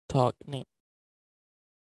Talk name.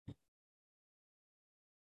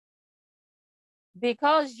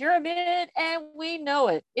 Because you're mid and we know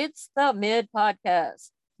it. It's the Mid Podcast,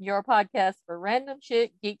 your podcast for random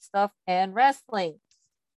shit, geek stuff, and wrestling.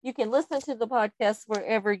 You can listen to the podcast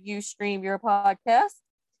wherever you stream your podcast,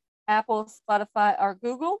 Apple, Spotify, or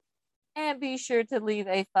Google. And be sure to leave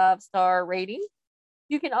a 5-star rating.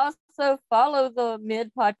 You can also follow the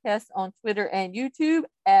Mid Podcast on Twitter and YouTube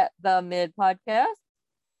at the Mid Podcast.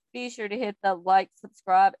 Be sure to hit the like,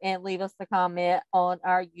 subscribe, and leave us a comment on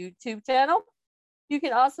our YouTube channel. You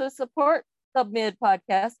can also support the Mid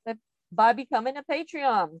Podcast by becoming a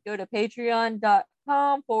Patreon. Go to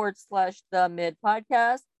patreon.com/the Mid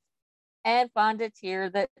Podcast and find a tier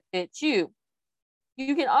that fits you.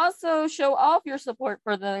 You can also show off your support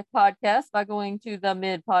for the podcast by going to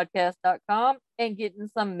themidpodcast.com and getting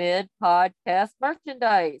some Mid Podcast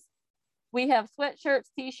merchandise. We have sweatshirts,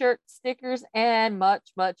 t-shirts, stickers, and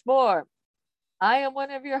much, much more. I am one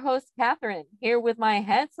of your hosts, Catherine, here with my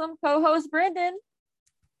handsome co-host, Brendan.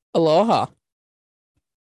 Aloha.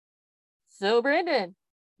 So, Brendan,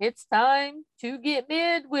 it's time to get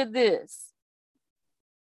mid with this.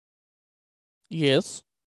 Yes.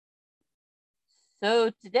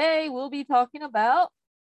 So, today we'll be talking about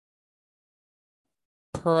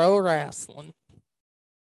Pro wrestling.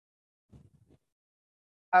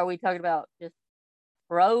 Are we talking about just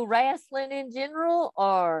pro wrestling in general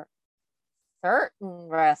or certain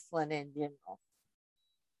wrestling in general?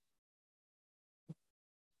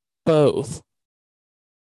 Both.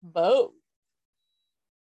 Both.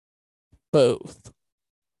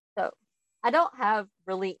 So, I don't have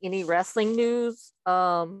really any wrestling news.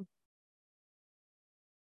 I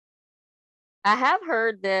have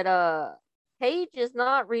heard that Paige is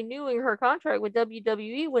not renewing her contract with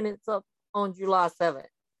WWE when it's up on July 7th.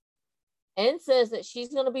 And says that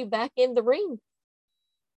she's going to be back in the ring.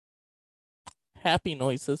 Happy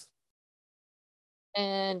noises.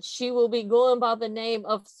 And she will be going by the name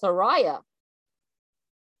of Saraya.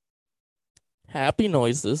 Happy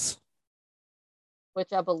noises.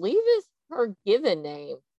 Which I believe is her given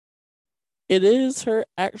name. It is her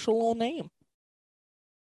actual name.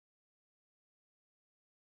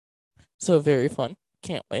 So very fun.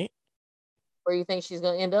 Can't wait. Where you think she's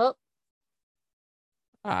going to end up?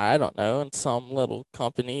 I don't know, in some little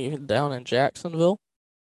company down in Jacksonville.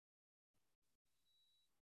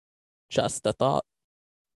 Just a thought.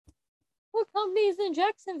 What company is in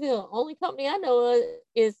Jacksonville? Only company I know of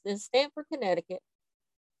is in Stamford, Connecticut.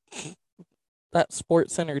 That's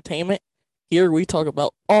sports entertainment. Here we talk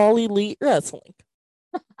about all elite wrestling.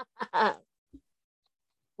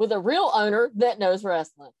 With a real owner that knows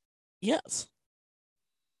wrestling. Yes.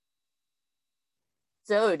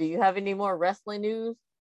 So, do you have any more wrestling news?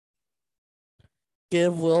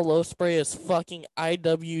 Give Will Ospreay his fucking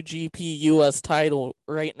IWGP US title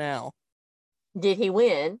right now. Did he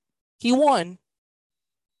win? He won.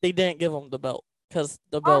 They didn't give him the belt because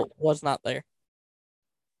the belt was not there.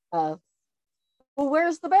 Well,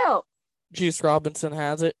 where's the belt? Juice Robinson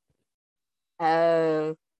has it.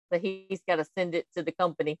 Oh, so he's got to send it to the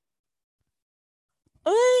company.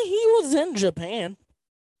 He was in Japan.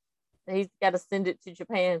 He's got to send it to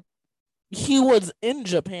Japan. He was in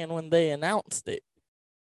Japan when they announced it.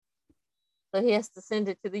 So he has to send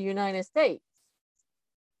it to the United States.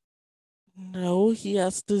 No, he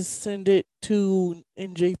has to send it to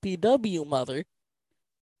NJPW, mother.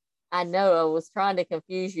 I know, I was trying to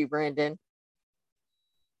confuse you, Brendan.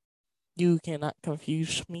 You cannot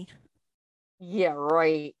confuse me. Yeah,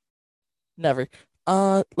 right. Never.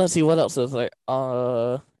 Let's see, what else is there?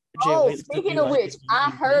 Speaking of which,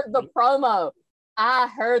 I heard the promo. I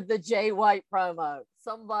heard the Jay White promo.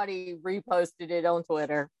 Somebody reposted it on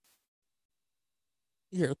Twitter.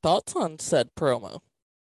 Your thoughts on said promo?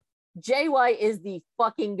 Jay White is the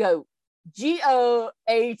fucking GOAT. GOAT.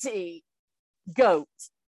 GOAT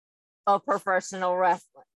of professional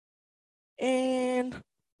wrestling. And,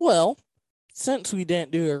 well, since we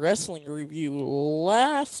didn't do a wrestling review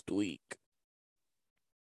last week.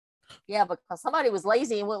 Yeah, because somebody was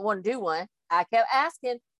lazy and wouldn't want to do one. I kept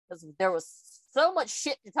asking because there was so much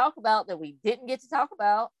shit to talk about that we didn't get to talk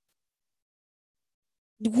about.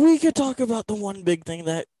 We could talk about the one big thing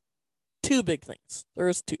two big things.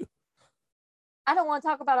 There's two. I don't want to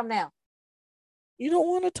talk about them now. You don't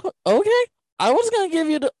want to talk? Okay. I was going to give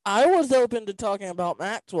you I was open to talking about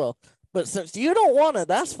Maxwell, but since you don't want to,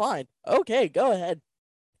 that's fine. Okay, go ahead.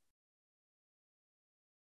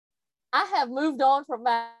 I have moved on from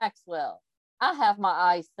Maxwell. I have my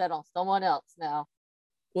eyes set on someone else now.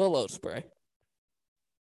 Will Ospreay.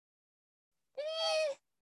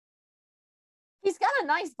 He's got a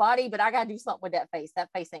nice body, but I gotta do something with that face. That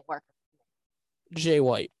face ain't working. Jay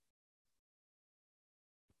White.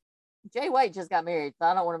 Jay White just got married, so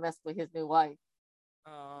I don't want to mess with his new wife.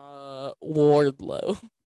 Wardlow.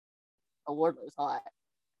 Oh, Wardlow's hot.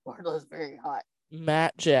 Wardlow's very hot.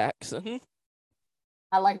 Matt Jackson.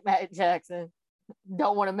 I like Matt Jackson.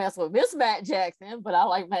 Don't want to mess with Miss Matt Jackson, but I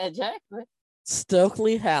like Matt Jackson.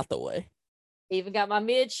 Stokely Hathaway. Even got my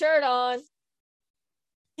mid shirt on.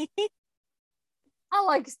 I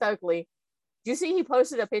like Stokely. Did you see he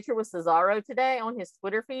posted a picture with Cesaro today on his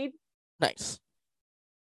Twitter feed? Nice.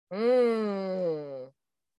 Mmm.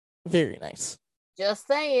 Very nice. Just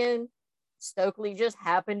saying. Stokely just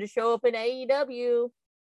happened to show up in AEW.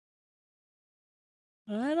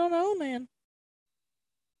 I don't know, man.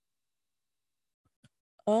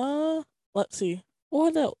 Let's see.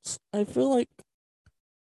 What else? I feel like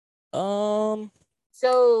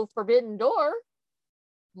So Forbidden Door,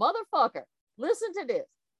 motherfucker, listen to this.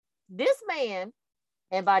 This man,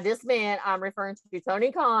 and by this man I'm referring to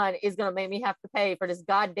Tony Khan, is gonna make me have to pay for this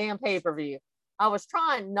goddamn pay-per-view. I was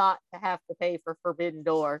trying not to have to pay for Forbidden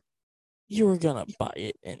Door. you were gonna buy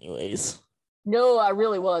it anyways. No, I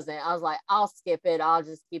really wasn't. I was like, I'll skip it. I'll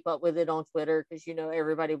just keep up with it on Twitter because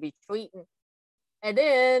everybody will be tweeting. And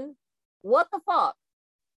then, what the fuck?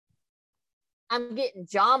 I'm getting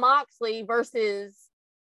John Moxley versus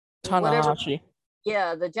whatever. Tanahashi.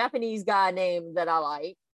 Yeah, the Japanese guy name that I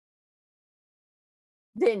like.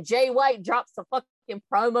 Then Jay White drops a fucking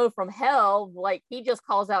promo from hell. Like, he just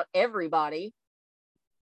calls out everybody.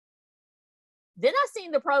 Then I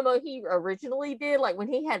seen the promo he originally did, like when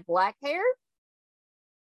he had black hair.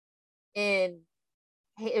 And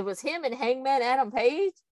it was him and Hangman Adam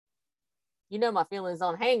Page. You know my feelings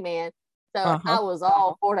on Hangman. So I was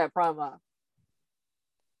all for that promo.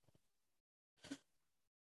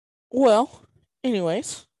 Well,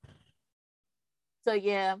 anyways. So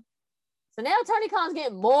yeah. So now Tony Khan's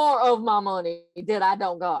getting more of my money that I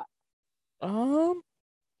don't got. And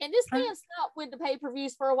this man stopped with the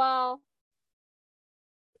pay-per-views for a while.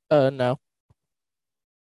 No.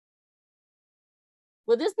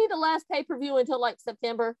 Will this be the last pay-per-view until like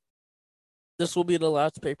September? This will be the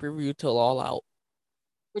last pay-per-view till All Out.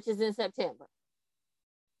 Which is in September.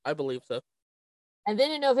 I believe so. And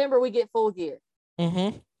then in November we get Full Gear.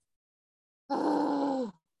 Mm-hmm.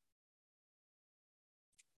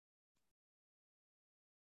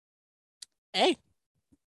 Hey.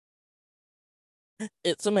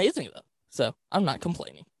 It's amazing though. So I'm not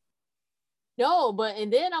complaining. No,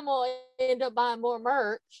 and then I'm gonna end up buying more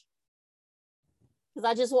merch. Because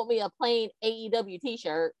I just want me a plain AEW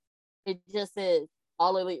t-shirt. It just says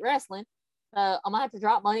All Elite Wrestling. I'm going to have to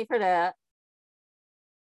drop money for that.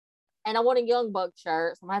 And I want a Young Buck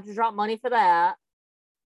shirt. So I'm going to have to drop money for that.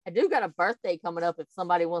 I do got a birthday coming up if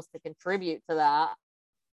somebody wants to contribute to that.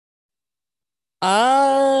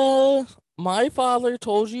 My father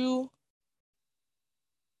told you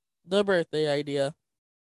the birthday idea.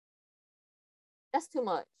 That's too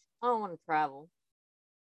much. I don't want to travel.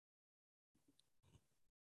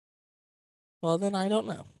 Well, then I don't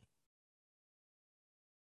know.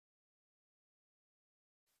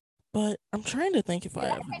 But I'm trying to think if I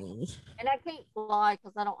have any. And I can't fly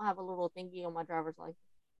because I don't have a little thingy on my driver's license.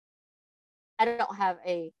 I don't have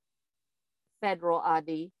a federal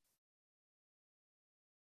ID.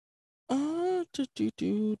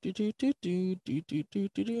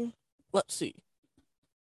 Let's see.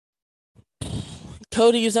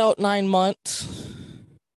 Cody's out 9 months.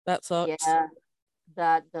 That sucks. Yeah,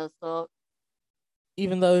 that does suck.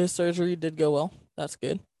 Even though his surgery did go well, that's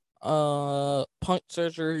good. Punk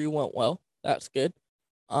surgery went well. That's good.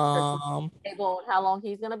 How long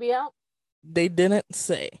he's gonna be out? They didn't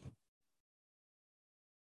say.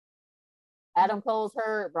 Adam Cole's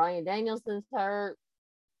hurt. Bryan Danielson's hurt.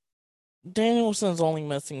 Danielson's only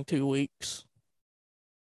missing 2 weeks.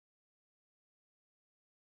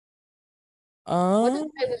 What did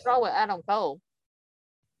they say was wrong with Adam Cole?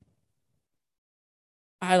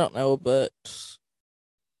 I don't know, but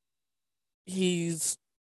he's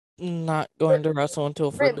not going to wrestle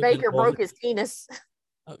until Britt Baker broke his penis.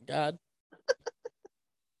 Oh God.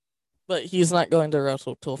 But he's not going to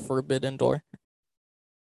wrestle till Forbidden Door.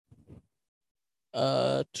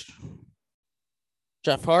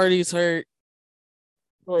 Jeff Hardy's hurt.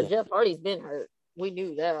 Well, Jeff Hardy's been hurt. We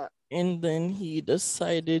knew that. And then he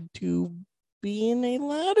decided to be in a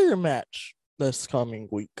ladder match this coming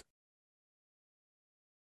week.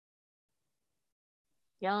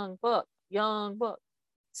 Young Buck.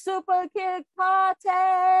 Super Kick Party.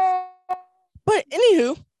 But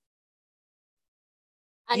anywho,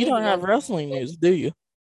 you don't have wrestling news, do you?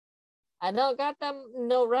 I don't got them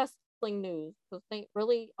no wrestling wrestling news, because ain't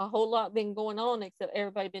really a whole lot been going on except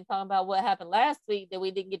everybody been talking about what happened last week that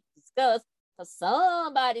we didn't get to discuss because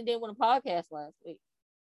somebody didn't want to podcast last week.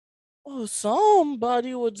 Oh,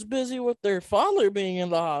 somebody was busy with their father being in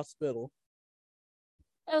the hospital.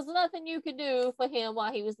 There was nothing you could do for him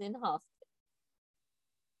while he was in the hospital.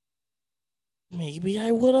 Maybe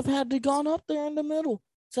I would have had to gone up there in the middle.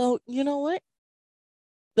 So, you know what?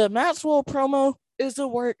 The Maxwell promo is a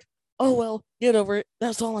work. Oh, well, get over it.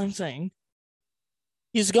 That's all I'm saying.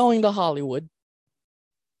 He's going to Hollywood.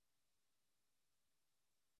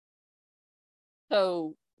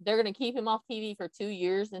 So they're going to keep him off TV for 2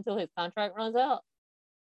 years until his contract runs out?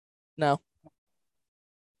 No.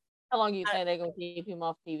 How long do you think they're going to keep him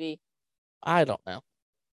off TV? I don't know.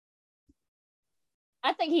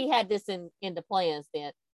 I think he had this in the plans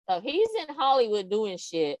then. So he's in Hollywood doing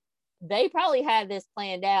shit. They probably had this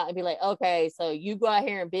planned out and be like, okay, so you go out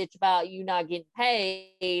here and bitch about you not getting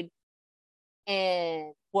paid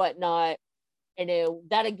and whatnot. And then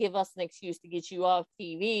that'll give us an excuse to get you off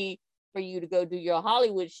TV for you to go do your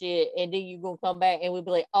Hollywood shit. And then you're going to come back and we'll be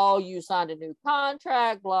like, oh, you signed a new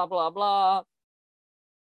contract, blah, blah, blah.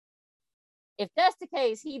 If that's the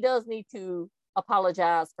case, he does need to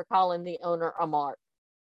apologize for calling the owner a mark.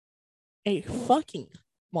 A fucking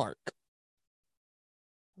mark.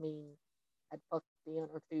 I mean, I'd fuck the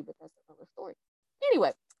owner too, but that's another story.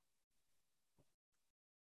 Anyway.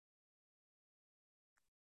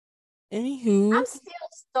 Anywho. I'm still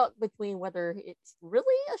stuck between whether it's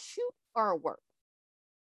really a shoot or a work.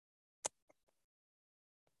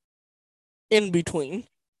 In between.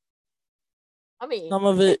 I mean, some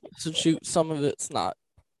of it's a shoot, some of it's not.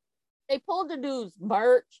 They pulled the dude's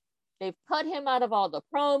merch. They've cut him out of all the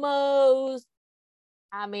promos.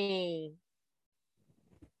 I mean,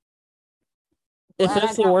 if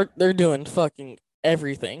it's the work, they're doing fucking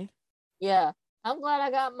everything. Yeah. I'm glad I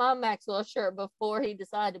got my Maxwell shirt before he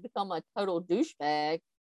decided to become a total douchebag.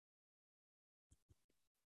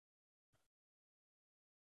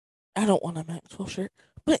 I don't want a Maxwell shirt.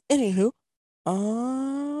 But anywho,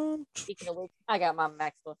 speaking of which, I got my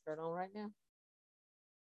Maxwell shirt on right now.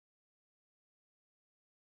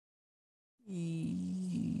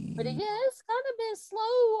 But yeah, it's kind of been slow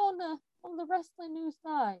on the wrestling news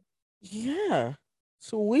side. Yeah.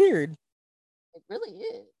 So weird. It really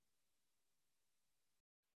is.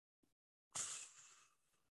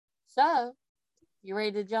 So, you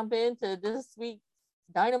ready to jump into this week's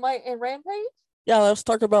Dynamite and Rampage? Yeah, let's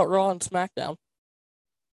talk about Raw and SmackDown.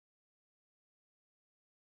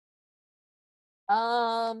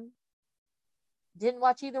 Didn't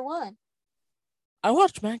watch either one. I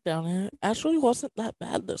watched SmackDown and it actually wasn't that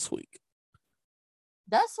bad this week.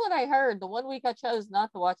 That's what I heard. The one week I chose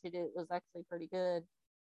not to watch it, it was actually pretty good.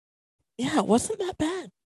 Yeah, it wasn't that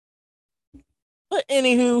bad. But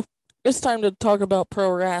anywho, it's time to talk about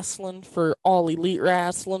pro wrestling for All Elite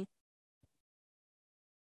Wrestling.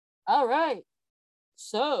 All right.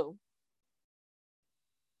 So,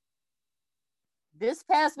 this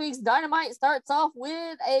past week's Dynamite starts off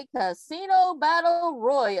with a casino battle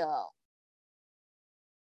royal.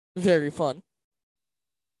 Very fun.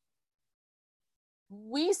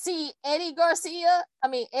 We see Eddie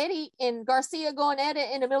and Garcia going at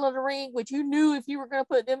it in the middle of the ring, which you knew if you were going to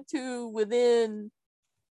put them two within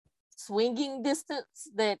swinging distance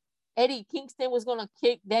that Eddie Kingston was going to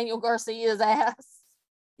kick Daniel Garcia's ass.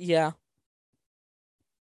 Yeah.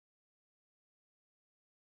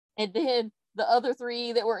 And then the other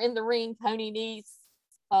three that were in the ring, Tony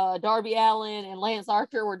Nese, Darby Allin, and Lance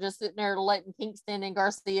Archer, were just sitting there letting Kingston and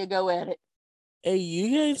Garcia go at it. Hey,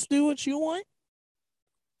 you guys do what you want.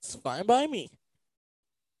 It's fine by me.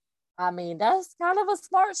 I mean, that's kind of a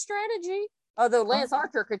smart strategy. Although Lance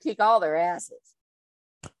Archer could kick all their asses.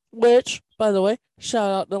 Which, by the way, shout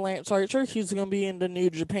out to Lance Archer. He's going to be in the New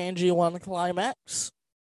Japan G1 Climax.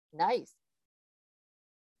 Nice.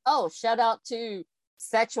 Oh, shout out to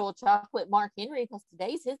Sexual Chocolate Mark Henry, because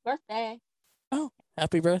today's his birthday. Oh,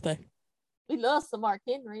 happy birthday. We love some Mark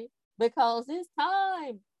Henry because it's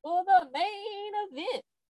time for the main event.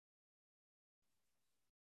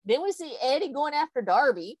 Then we see Eddie going after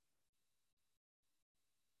Darby.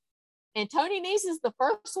 And Tony Nese is the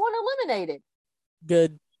first one eliminated.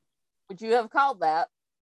 Good. Would you have called that?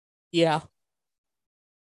 Yeah.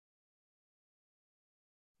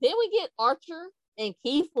 Then we get Archer and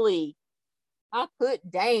Keith Lee. I put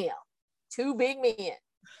down two big men.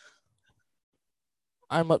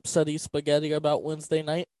 I'm upsetty spaghetti about Wednesday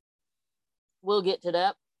night. We'll get to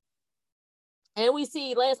that. And we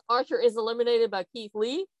see Lance Archer is eliminated by Keith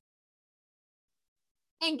Lee.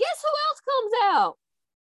 And guess who else comes out?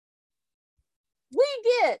 We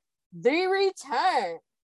get the return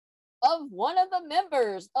of one of the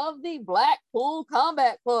members of the Blackpool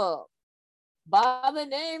Combat Club by the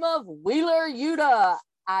name of Wheeler Yuta.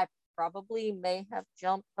 I probably may have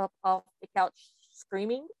jumped up off the couch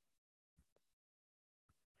screaming.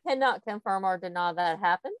 Cannot confirm or deny that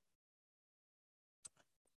happened.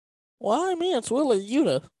 Well, I mean, it's Wheeler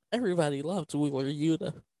Yuta. Everybody loves Wheeler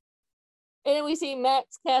Yuta. And then we see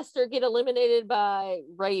Max Caster get eliminated by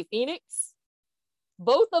Ray Phoenix.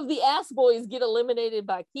 Both of the Ass Boys get eliminated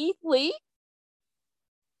by Keith Lee.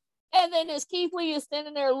 And then as Keith Lee is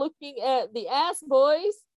standing there looking at the Ass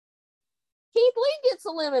Boys, Keith Lee gets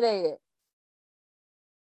eliminated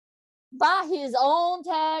by his own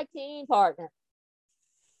tag team partner.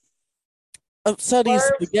 Upsetty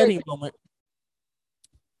spaghetti moment.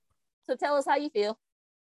 So tell us how you feel.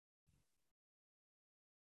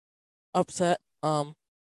 Upset. I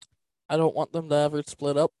don't want them to ever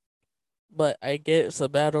split up, but I get it's a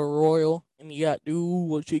battle royal and you gotta do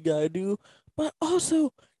what you gotta do, but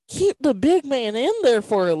also keep the big man in there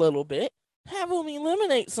for a little bit, have him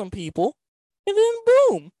eliminate some people, and then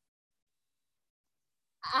boom.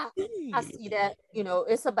 I see that. You know,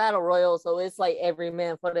 it's a battle royal, so it's like every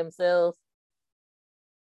man for themselves.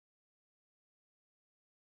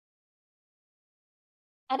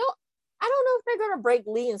 I don't know if they're gonna break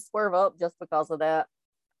Lee and Swerve up just because of that.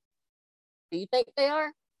 Do you think they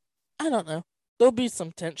are? I don't know. There'll be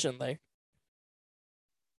some tension there.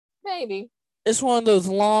 Maybe. It's one of those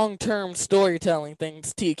long-term storytelling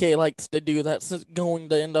things TK likes to do that's going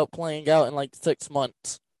to end up playing out in like 6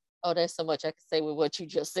 months. Oh, there's so much I could say with what you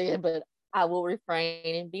just said, but I will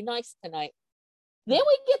refrain and be nice tonight. Then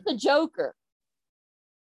we get the Joker.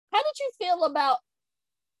 How did you feel about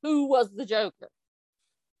who was the Joker?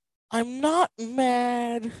 I'm not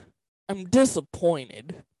mad. I'm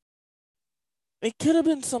disappointed. It could have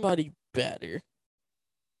been somebody better.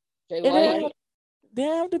 Jay White?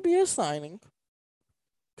 Didn't have to be a signing.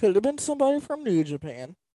 Could have been somebody from New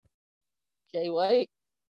Japan. Jay White?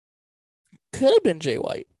 Could have been Jay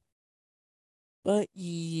White. But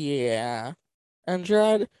yeah.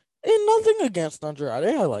 Andrade. And nothing against Andrade.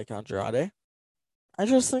 I like Andrade. I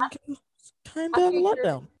just think it was kind of a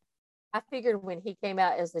letdown. I figured when he came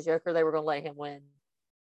out as the Joker, they were going to let him win.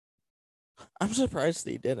 I'm surprised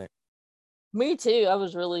he didn't. Me too. I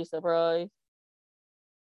was really surprised.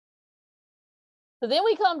 So then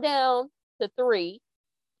we come down to 3,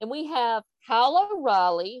 and we have Kyle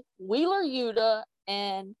O'Reilly, Wheeler Yuta,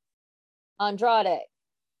 and Andrade.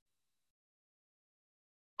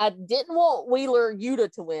 I didn't want Wheeler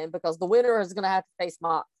Yuta to win because the winner is going to have to face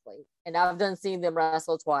Moxley. And I've done seen them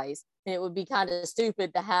wrestle twice. And it would be kind of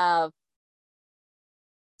stupid to have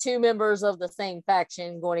 2 members of the same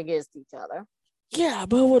faction going against each other. Yeah,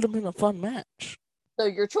 but it would have been a fun match. So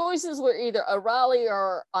your choices were either O'Reilly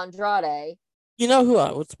or Andrade. You know who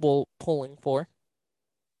I was pulling for?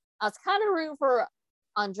 I was kind of rooting for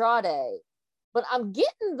Andrade, but I'm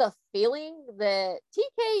getting the feeling that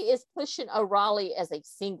TK is pushing O'Reilly as a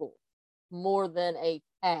single more than a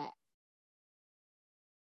tag.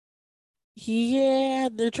 Yeah,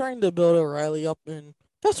 they're trying to build O'Reilly up, and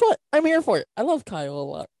guess what? I'm here for it. I love Kyle a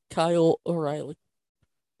lot. Kyle O'Reilly.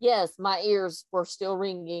 Yes, my ears were still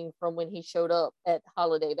ringing from when he showed up at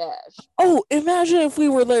Holiday Bash. Oh, imagine if we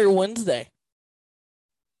were there Wednesday.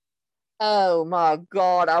 Oh my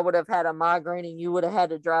God, I would have had a migraine and you would have had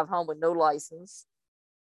to drive home with no license.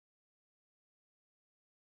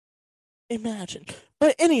 Imagine.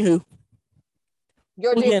 But anywho,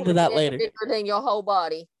 we'll get into that later. Bigger than your whole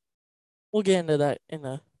body. We'll get into that in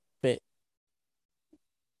a bit.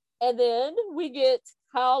 And then we get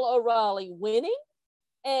Kyle O'Reilly winning,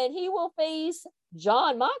 and he will face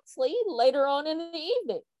Jon Moxley later on in the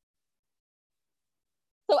evening.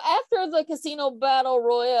 So after the Casino Battle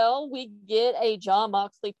Royale, we get a Jon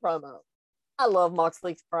Moxley promo. I love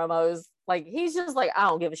Moxley's promos. Like, he's just like, I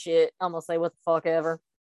don't give a shit. I'm going to say what the fuck ever.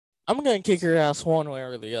 I'm going to kick your ass one way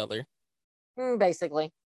or the other.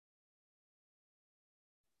 Basically.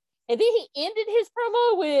 And then he ended his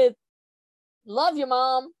promo with, love you,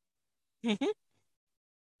 Mom. And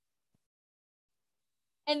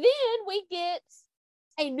then we get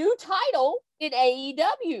a new title in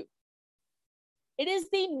AEW. It is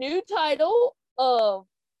the new title of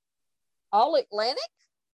All Atlantic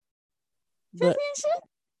Championship.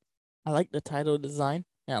 I like the title design,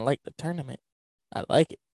 and I like the tournament. I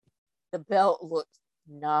like it. The belt looks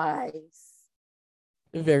nice.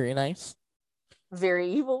 Very nice.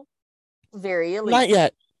 Very evil. Very elite. Not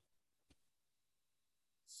yet.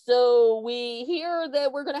 So we hear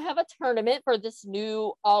that we're going to have a tournament for this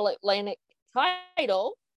new All Atlantic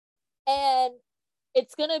title. And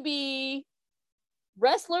it's going to be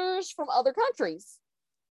wrestlers from other countries.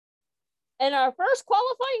 In our first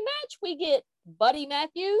qualifying match, we get Buddy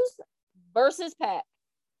Matthews versus Pac.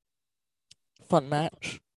 Fun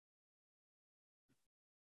match.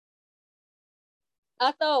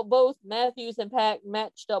 I thought both Matthews and Pac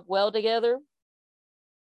matched up well together.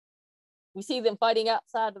 We see them fighting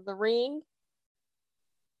outside of the ring.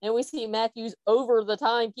 And we see Matthews over the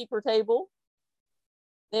timekeeper table.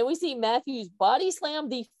 Then we see Matthews body slam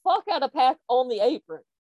the fuck out of Pac on the apron.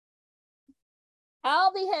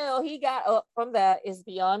 How the hell he got up from that is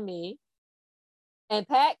beyond me. And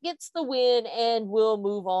Pac gets the win and will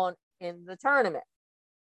move on in the tournament.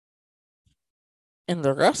 And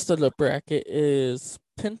the rest of the bracket is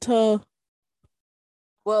Penta.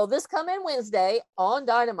 Well, this coming Wednesday on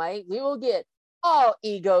Dynamite, we will get All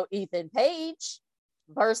Ego Ethan Page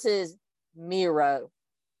versus Miro.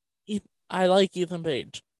 I like Ethan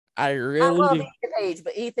Page. I love Ethan Page,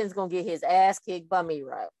 but Ethan's going to get his ass kicked by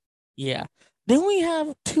Miro. Yeah. Then we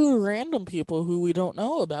have two random people who we don't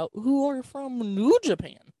know about who are from New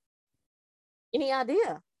Japan. Any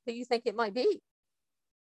idea who you think it might be?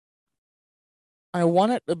 I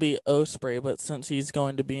want it to be Ospreay, but since he's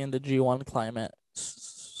going to be in the G1 climate,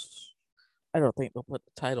 I don't think they'll put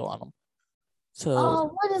the title on him.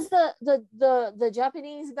 So, what is the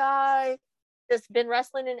Japanese guy that's been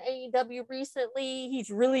wrestling in AEW recently? He's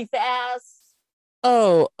really fast.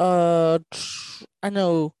 I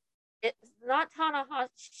know. It's not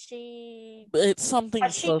Tanahashi. It's something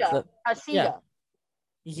Hashida.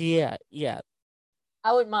 Yeah.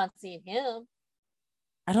 I wouldn't mind seeing him.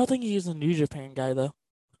 I don't think he's a New Japan guy, though.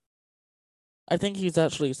 I think he's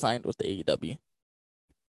actually signed with the AEW.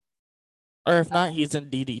 Or if not, he's in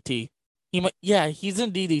DDT. He's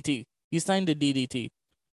in DDT. He's signed to DDT.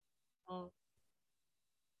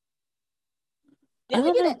 Did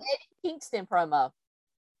we get an Eddie Kingston promo?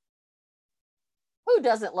 Who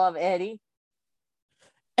doesn't love Eddie?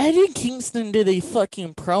 Eddie Kingston did a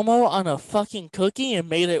fucking promo on a fucking cookie and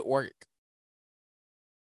made it work.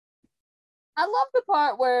 I love the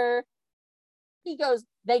part where he goes,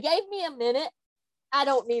 they gave me a minute. I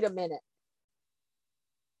don't need a minute.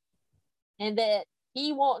 And that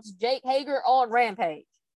he wants Jake Hager on Rampage.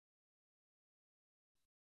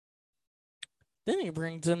 Then he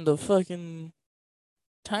brings in the fucking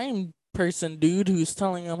time person dude who's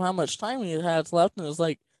telling him how much time he has left and is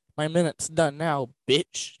like, my minute's done now,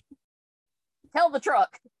 bitch. Tell the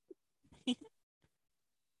truck.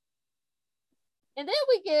 And then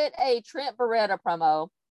we get a Trent Beretta promo.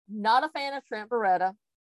 Not a fan of Trent Beretta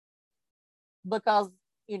because,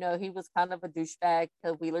 he was kind of a douchebag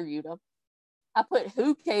to Wheeler Yuta. I put,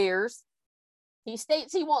 who cares? He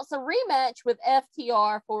states he wants a rematch with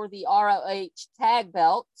FTR for the ROH tag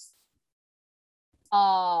belts.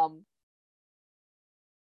 FTR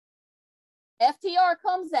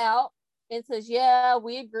comes out and says, yeah,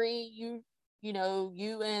 we agree. You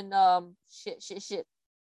and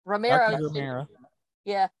Romero.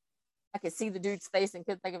 Yeah. I could see the dude's face and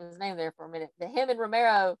couldn't think of his name there for a minute. That him and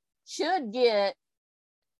Romero should get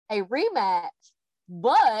a rematch,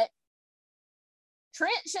 but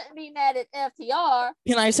Trent shouldn't be mad at FTR.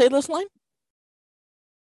 Can I say this line?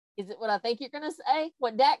 Is it what I think you're going to say?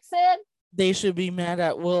 What Dak said? They should be mad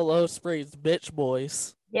at Will Ospreay's bitch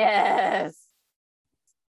boys. Yes.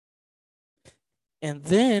 And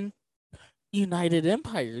then United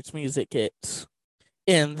Empire's music hits.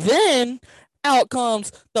 And then out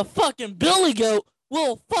comes the fucking Billy Goat,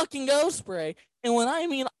 Will fucking Ospreay. And when I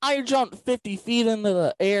mean I jumped 50 feet into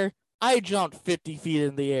the air, I jumped 50 feet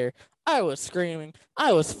in the air. I was screaming.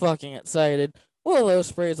 I was fucking excited. Will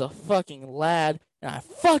Ospreay's a fucking lad, and I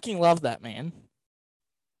fucking love that man.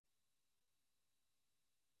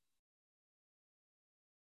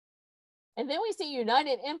 And then we see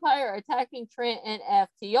United Empire attacking Trent and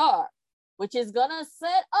FTR, which is going to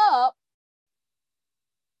set up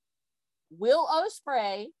Will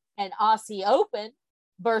Ospreay and Aussie Open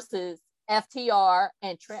versus FTR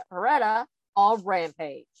and Trent Beretta on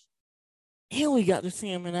Rampage. And we got to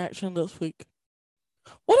see him in action this week.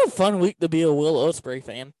 What a fun week to be a Will Ospreay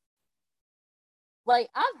fan. Like,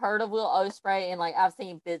 I've heard of Will Ospreay and, I've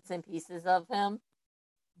seen bits and pieces of him.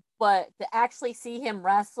 But to actually see him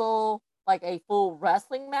wrestle, a full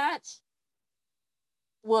wrestling match,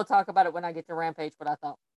 we'll talk about it when I get to Rampage, what I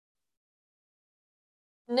thought.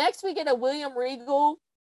 Next, we get a William Regal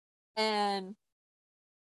and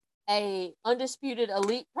a Undisputed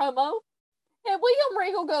Elite promo. And William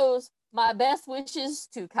Regal goes, my best wishes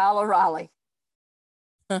to Kyle O'Reilly.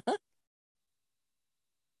 Who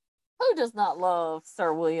does not love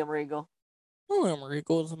Sir William Regal? William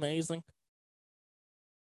Regal is amazing.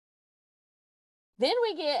 Then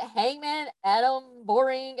we get Hangman Adam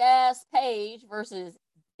Boring Ass Page versus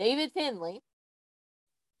David Finlay.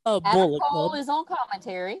 A Adam Bullet Cole Club. is on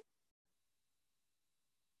commentary.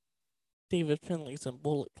 David Finlay's in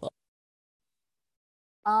Bullet Club.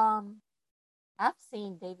 I've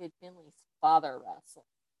seen David Finlay's father wrestle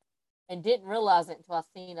and didn't realize it until I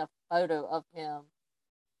seen a photo of him.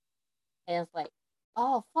 And it's like,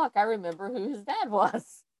 oh, fuck, I remember who his dad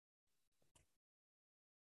was.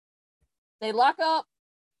 They lock up,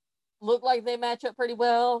 look like they match up pretty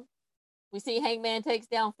well. We see Hangman takes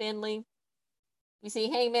down Finlay. We see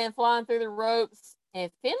Hangman flying through the ropes, and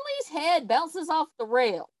Finlay's head bounces off the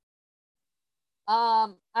rail.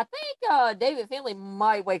 I think David Finlay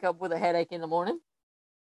might wake up with a headache in the morning.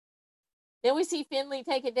 Then we see Finlay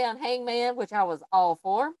taking down Hangman, which I was all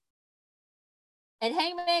for. And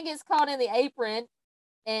Hangman gets caught in the apron,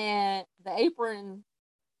 and the apron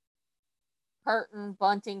curtain,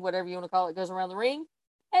 bunting, whatever you want to call it, goes around the ring.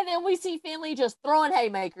 And then we see Finlay just throwing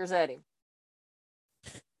haymakers at him.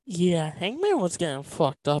 Yeah, Hangman was getting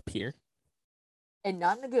fucked up here. And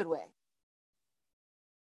not in a good way.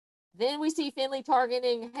 Then we see Finlay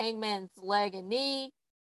targeting Hangman's leg and knee.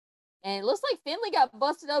 And it looks like Finlay got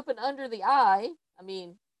busted open under the eye. I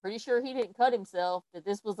mean, pretty sure he didn't cut himself, that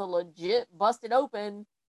this was a legit busted open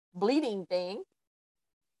bleeding thing.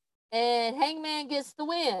 And Hangman gets the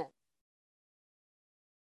win.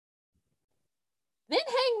 Then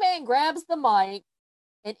Hangman grabs the mic,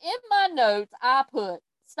 and in my notes, I put,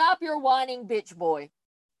 "Stop your whining, bitch boy."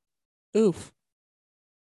 Oof.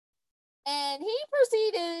 And he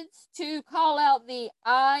proceeded to call out the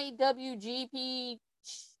IWGP,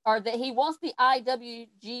 or that he wants the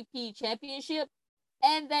IWGP championship,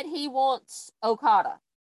 and that he wants Okada.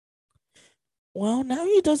 Well, now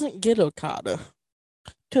he doesn't get Okada.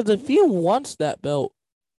 Because if he wants that belt,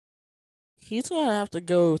 he's going to have to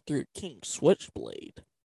go through King Switchblade.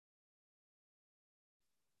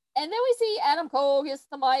 And then we see Adam Cole gets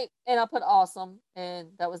the mic, and I put awesome,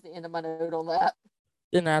 and that was the end of my note on that.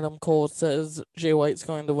 Then Adam Cole says Jay White's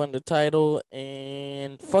going to win the title,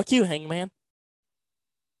 and fuck you, Hangman.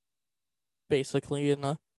 Basically,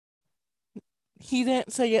 he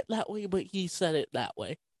didn't say it that way, but he said it that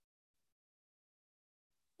way.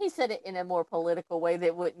 He said it in a more political way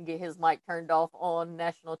that wouldn't get his mic turned off on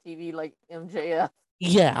national TV like MJF.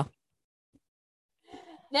 Yeah.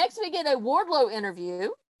 Next, we get a Wardlow interview,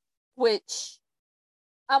 which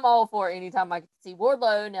I'm all for anytime I can see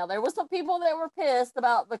Wardlow. Now, there were some people that were pissed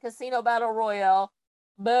about the Casino Battle Royale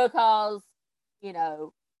because,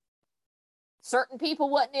 certain people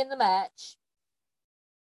wasn't in the match.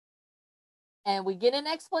 And we get an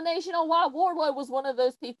explanation on why Wardlow was one of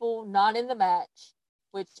those people not in the match,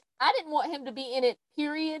 which I didn't want him to be in it,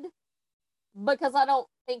 period, because I don't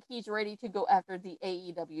think he's ready to go after the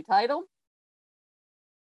AEW title.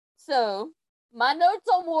 So, my notes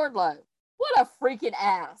on Wardlow. What a freaking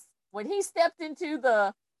ass. When he stepped into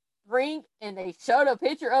the ring and they showed a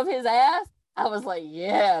picture of his ass, I was like,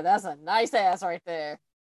 yeah, that's a nice ass right there.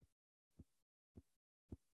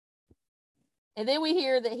 And then we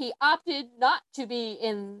hear that he opted not to be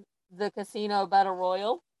in the Casino Battle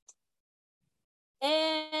Royal.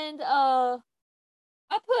 And I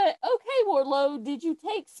put, okay, Wardlow, did you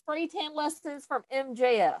take spray tan lessons from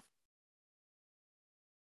MJF?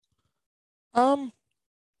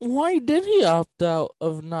 Why did he opt out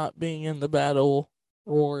of not being in the Battle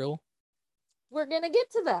Royal? We're going to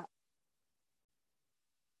get to that.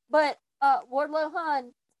 But, Wardlow,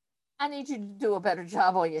 hon, I need you to do a better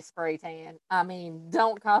job on your spray tan. I mean,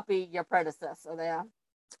 don't copy your predecessor there.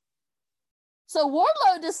 So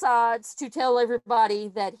Wardlow decides to tell everybody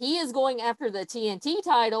that he is going after the TNT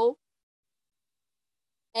title.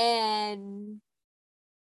 And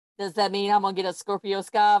does that mean I'm going to get a Scorpio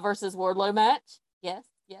Sky versus Wardlow match? Yes.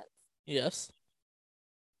 Yes.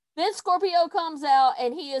 Then Scorpio comes out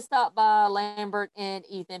and he is stopped by Lambert and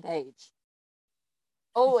Ethan Page.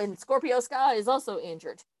 Oh, and Scorpio Sky is also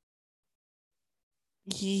injured.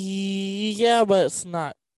 Yeah, but it's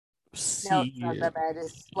not severe. No, it's not that bad.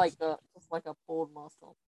 It's like a pulled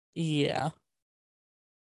muscle. Yeah.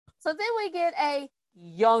 So then we get a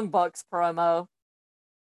Young Bucks promo.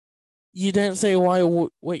 You didn't say why.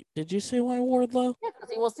 Wait, did you say why Wardlow? Yeah, because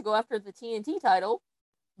he wants to go after the TNT title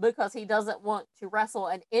because he doesn't want to wrestle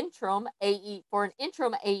an interim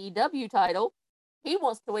AEW title. He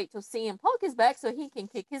wants to wait till CM Punk is back so he can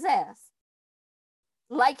kick his ass.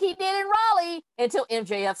 Like he did in Raleigh until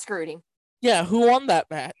MJF screwed him. Yeah, who won that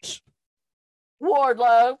match?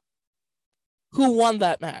 Wardlow. Who won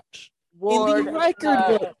that match? Wardlow. In the record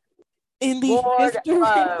book. In the history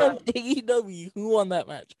of AEW, who won that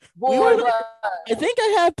match? I think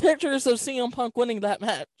I have pictures of CM Punk winning that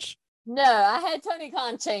match. No, I had Tony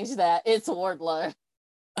Khan change that. It's Wardlow.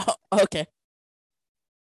 Oh, okay.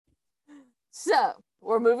 So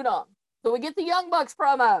we're moving on. So we get the Young Bucks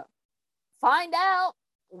promo. Find out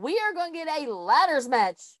we are going to get a ladders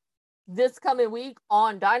match this coming week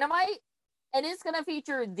on Dynamite, and it's going to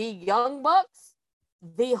feature the Young Bucks,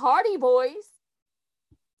 the Hardy Boys,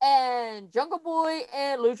 and Jungle Boy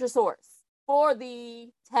and Luchasaurus for the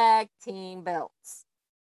tag team belts.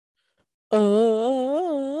 Super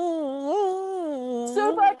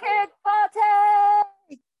Kick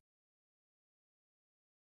Party!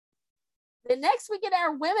 Then next we get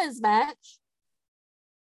our women's match,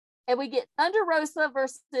 and we get Thunder Rosa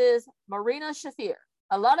versus Marina Shafir.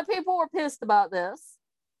 A lot of people were pissed about this.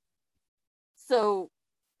 So,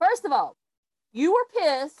 first of all, you were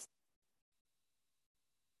pissed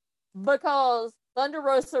because Thunder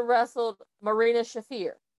Rosa wrestled Marina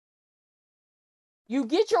Shafir. You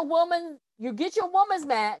get your woman's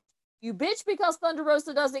match. You bitch because Thunder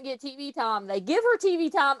Rosa doesn't get TV time. They give her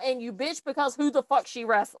TV time, and you bitch because who the fuck she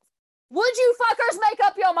wrestles. Would you fuckers make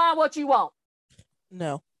up your mind what you want?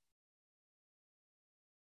 No.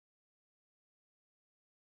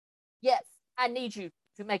 Yes, I need you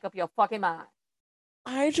to make up your fucking mind.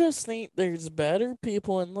 I just think there's better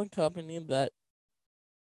people in the company that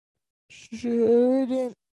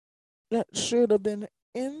should have been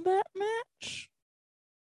in that match.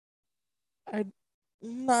 I'm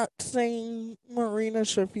not saying Marina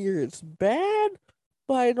Shafir is bad,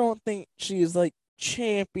 but I don't think she's like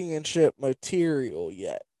championship material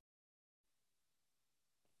yet.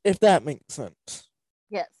 If that makes sense.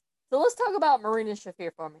 Yes. So let's talk about Marina Shafir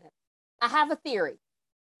for a minute. I have a theory,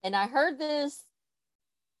 and I heard this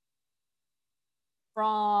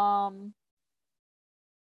from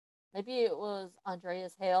maybe it was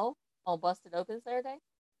Andreas Hale on Busted Open Saturday.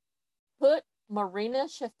 Put Marina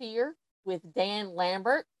Shafir with Dan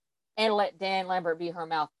Lambert and let Dan Lambert be her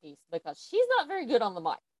mouthpiece because she's not very good on the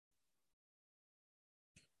mic.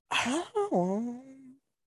 Oh.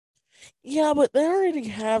 Yeah, but they already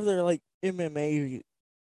have their like MMA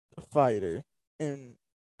fighter in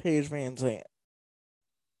Paige Van Zandt.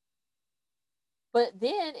 But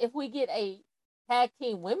then if we get a tag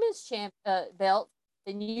team women's belt,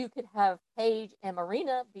 then you could have Paige and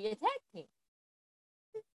Marina be a tag team.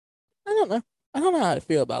 I don't know. I don't know how I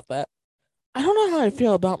feel about that. I don't know how I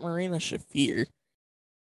feel about Marina Shafir.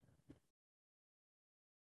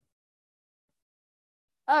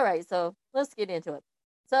 All right, so let's get into it.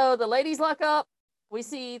 So the ladies lock up. We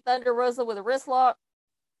see Thunder Rosa with a wrist lock.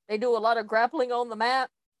 They do a lot of grappling on the mat.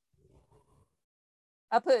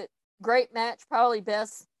 I put great match, probably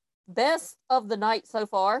best of the night so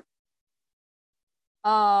far.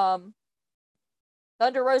 Thunder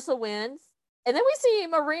Rosa wins. And then we see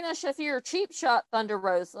Marina Shafir cheap shot Thunder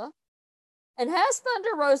Rosa and has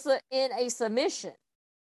Thunder Rosa in a submission.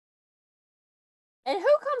 And who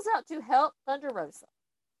comes out to help Thunder Rosa?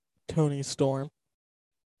 Tony Storm.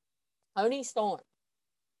 Tony Storm.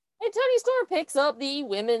 And Tony Storm picks up the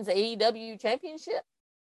Women's AEW Championship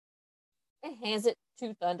and hands it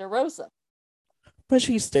to Thunder Rosa. But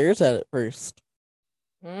she stares at it first.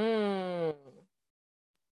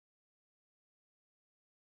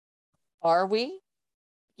 Are we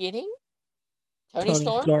getting Tony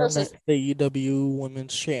Storm versus the AEW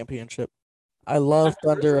Women's Championship? I love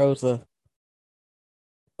Thunder Rosa,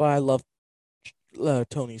 but I love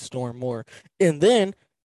Tony Storm more. And then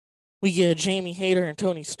we get a Jamie Hayter and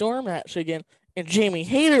Tony Storm match again, and Jamie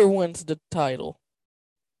Hayter wins the title.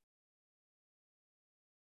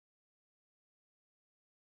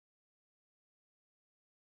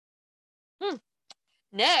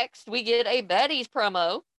 Next, we get a Betty's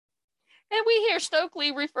promo, and we hear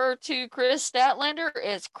Stokely refer to Chris Statlander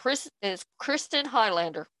as Kristen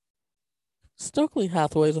Highlander. Stokely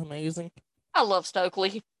Hathaway's amazing. I love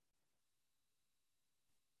Stokely.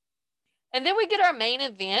 And then we get our main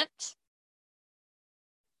event,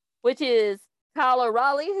 which is Kyle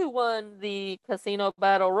O'Reilly, who won the Casino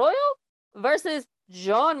Battle Royal, versus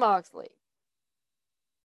Jon Moxley.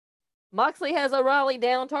 Moxley has O'Reilly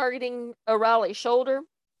down, targeting O'Reilly's shoulder.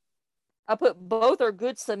 I put both are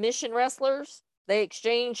good submission wrestlers. They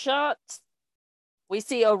exchange shots. We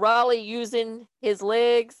see O'Reilly using his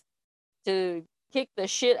legs to kick the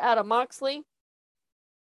shit out of Moxley.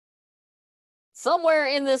 Somewhere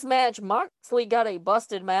in this match, Moxley got a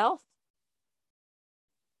busted mouth.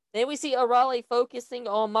 Then we see O'Reilly focusing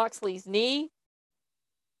on Moxley's knee.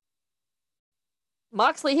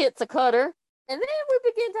 Moxley hits a cutter. And then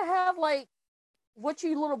we begin to have like what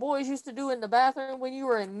you little boys used to do in the bathroom when you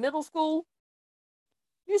were in middle school.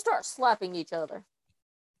 You start slapping each other.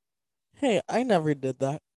 Hey, I never did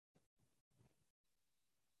that.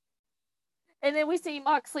 And then we see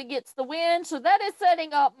Moxley gets the win. So that is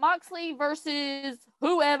setting up Moxley versus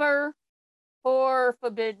whoever for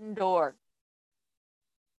Forbidden Door.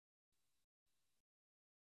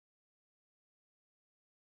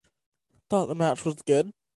 Thought the match was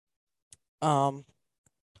good. Would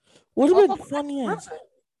have been funny as.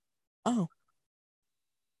 Oh.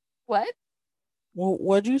 What? Well,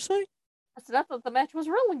 what'd you say? I said I thought the match was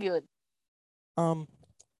really good.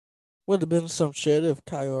 Would have been some shit if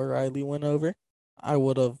Kyle O'Reilly went over. I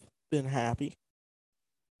would have been happy.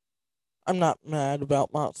 I'm not mad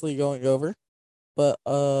about Moxley going over, but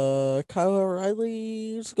Kyle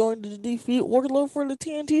O'Reilly is going to defeat Wardlow for the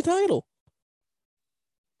TNT title.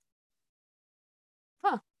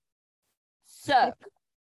 Huh. So,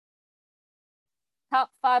 top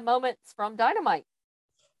 5 moments from Dynamite.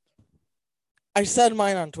 I said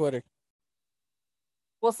mine on Twitter.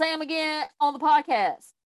 We'll say them again on the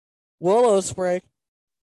podcast. Willow spray,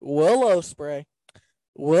 Willow spray,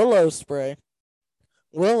 Willow spray,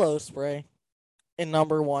 Willow spray, and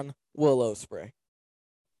number 1, Willow spray.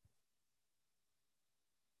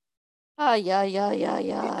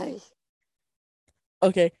 Ay.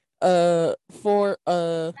 Okay. For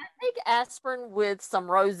I think aspirin with some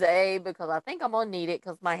rosé because I think I'm gonna need it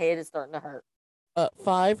because my head is starting to hurt.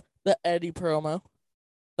 5, the Eddie promo.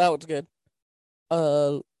 That was good.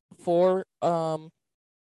 4,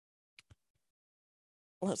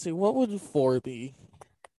 let's see, what would 4 be?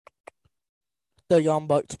 The Young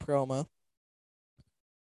Bucks promo.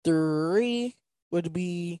 3 would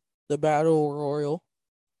be the Battle Royal.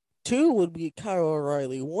 2 would be Kyle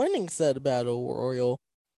O'Reilly winning said Battle Royal.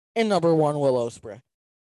 And number 1, Willow spray.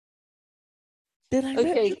 Did I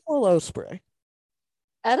mention Willow spray?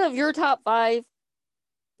 Out of your top 5,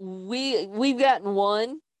 we've gotten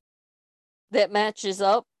one that matches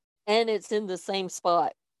up, and it's in the same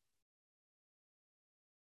spot.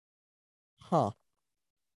 Huh.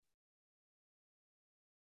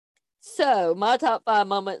 So, my top 5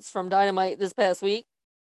 moments from Dynamite this past week: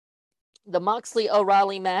 the Moxley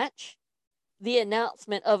O'Reilly match, the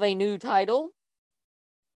announcement of a new title,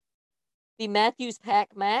 the Matthews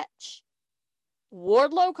Pack match,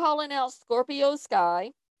 Wardlow calling out Scorpio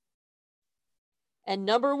Sky, and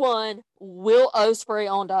number 1, Will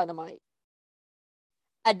Ospreay on Dynamite.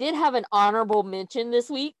 I did have an honorable mention this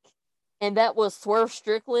week, and that was Swerve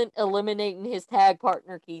Strickland eliminating his tag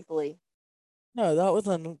partner Keith Lee. No, that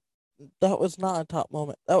was not a top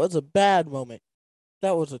moment. That was a bad moment.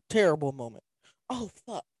 That was a terrible moment. Oh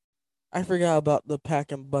fuck! I forgot about the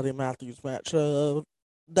Pac and Buddy Matthews match.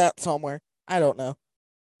 That's somewhere. I don't know.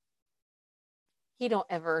 He don't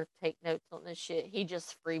ever take notes on this shit. He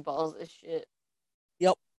just freeballs this shit.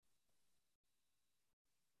 Yep.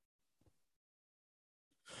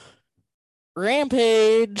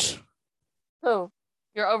 Rampage. So,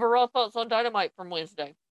 your overall thoughts on Dynamite from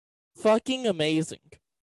Wednesday? Fucking amazing.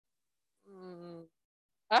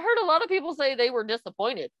 I heard a lot of people say they were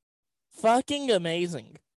disappointed. Fucking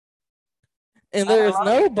amazing. And there is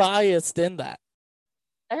no bias in that.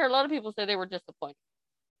 I heard a lot of people say they were disappointed.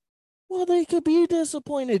 Well, they could be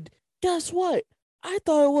disappointed. Guess what? I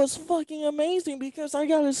thought it was fucking amazing because I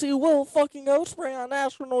got to see Will fucking Ospreay on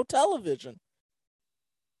national television.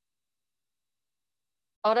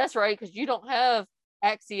 Oh, that's right, because you don't have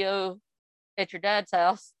Axio at your dad's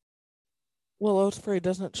house. Will Ospreay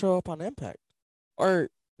doesn't show up on Impact or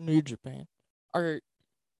New Japan, or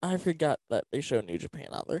I forgot that they show New Japan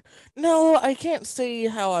out there. No, I can't say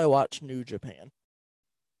how I watch New Japan.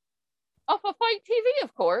 Off of Fight TV,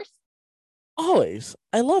 of course. Always.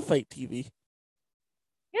 I love Fight TV.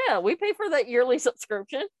 Yeah, we pay for that yearly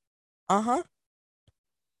subscription. Uh-huh.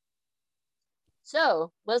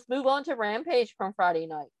 So, let's move on to Rampage from Friday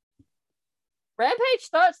night. Rampage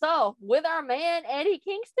starts off with our man Eddie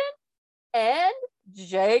Kingston and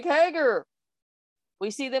Jake Hager.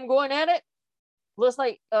 We see them going at it. Looks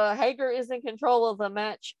like Hager is in control of the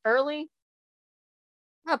match early.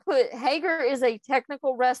 I put Hager is a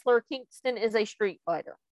technical wrestler. Kingston is a street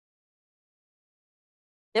fighter.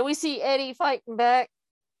 Then we see Eddie fighting back,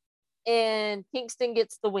 and Kingston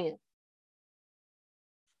gets the win.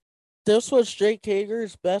 This was Jake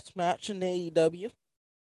Hager's best match in AEW.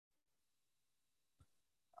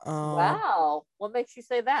 Wow. What makes you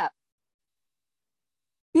say that?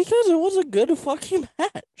 Because it was a good fucking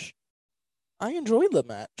match. I enjoyed the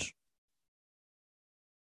match.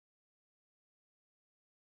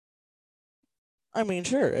 I mean,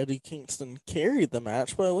 sure, Eddie Kingston carried the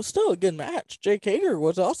match, but it was still a good match. Jake Hager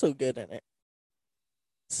was also good in it.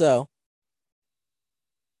 So,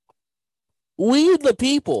 we the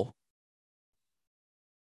people.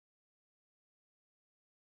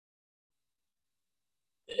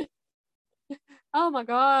 Oh my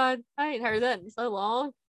god, I ain't heard that in so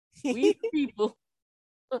long. We the people.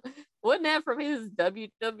 Wasn't that from his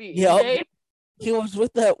WWE Yep. day? He was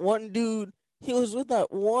with that one dude. He was with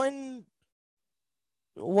that one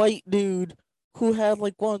white dude who had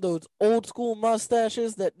like one of those old school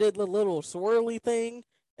mustaches that did the little swirly thing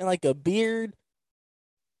and like a beard.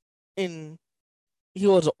 And he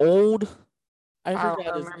was old. I I don't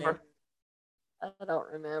forgot his name. remember. I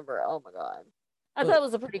don't remember. Oh my god. I thought But it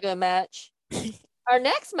was a pretty good match. Our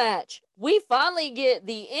next match, we finally get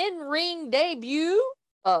the in-ring debut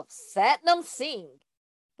of Satnam Singh,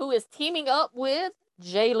 who is teaming up with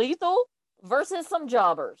Jay Lethal versus some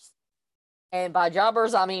jobbers. And by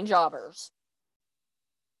jobbers, I mean jobbers.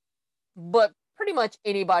 But pretty much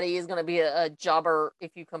anybody is going to be a jobber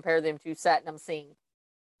if you compare them to Satnam Singh.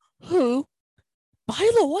 who, by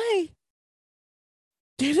the way,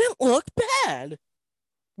 didn't look bad.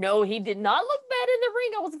 No, he did not look bad in the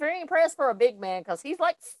ring. I was very impressed for a big man because he's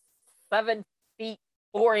like 7 feet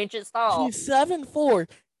 4 inches tall. He's 7'4",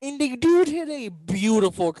 and the dude hit a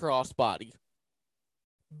beautiful crossbody.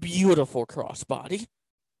 Beautiful crossbody.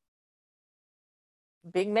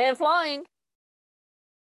 Big man flying.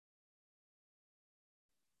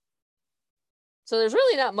 So there's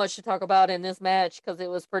really not much to talk about in this match because it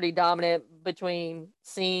was pretty dominant between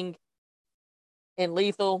Singh and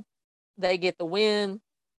Lethal. They get the win.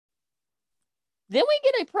 Then we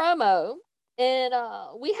get a promo, and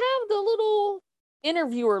we have the little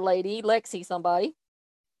interviewer lady, Lexi somebody.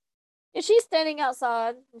 And she's standing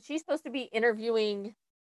outside, and she's supposed to be interviewing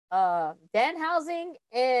Danhausen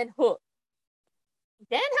and Hook.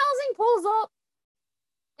 Danhausen pulls up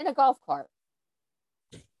in a golf cart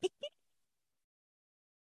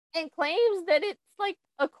and claims that it's like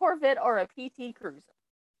a Corvette or a PT Cruiser.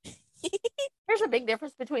 There's a big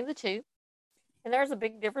difference between the two. And there's a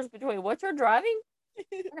big difference between what you're driving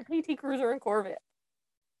and a PT Cruiser and Corvette.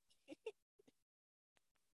 And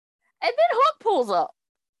then Hook pulls up,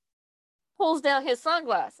 pulls down his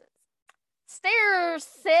sunglasses, stares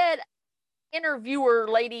said interviewer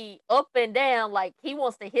lady up and down like he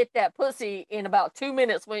wants to hit that pussy in about 2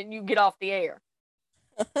 minutes when you get off the air.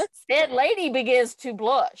 Said lady begins to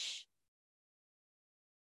blush.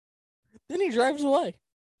 Then he drives away.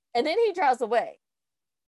 And then he drives away.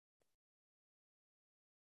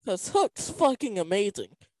 Because Hook's fucking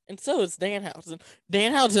amazing. And so is Danhausen.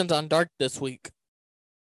 Danhausen's on Dark this week.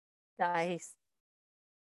 Nice.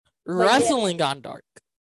 Wrestling on Dark.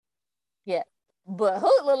 Yeah. But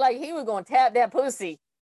Hook looked like he was going to tap that pussy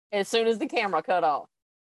as soon as the camera cut off.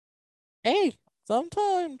 Hey,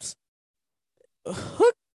 sometimes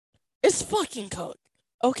Hook is fucking Hook.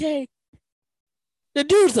 Okay? The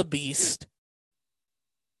dude's a beast.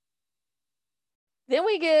 Then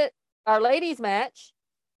we get our ladies match,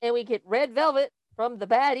 and we get Red Velvet from the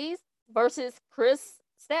Baddies versus Chris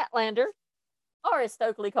Statlander, or as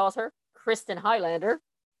Stokely calls her, Kristen Highlander.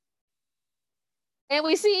 And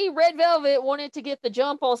we see Red Velvet wanted to get the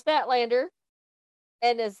jump on Statlander,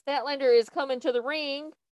 and as Statlander is coming to the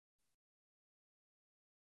ring,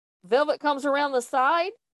 Velvet comes around the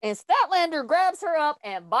side, and Statlander grabs her up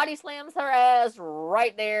and body slams her ass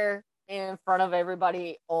right there in front of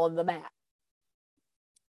everybody on the mat.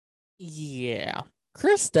 Yeah.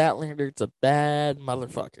 Chris Statlander's a bad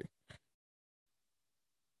motherfucker.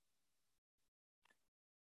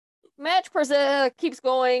 Match keeps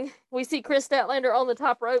going. We see Chris Statlander on the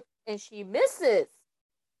top rope, and she misses.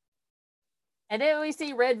 And then we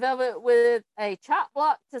see Red Velvet with a chop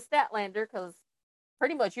block to Statlander, because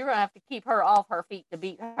pretty much you're going to have to keep her off her feet to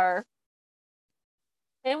beat her.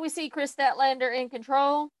 And we see Chris Statlander in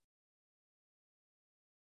control.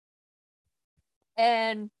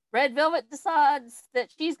 And Red Velvet decides that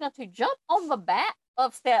she's going to jump on the back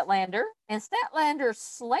of Statlander, and Statlander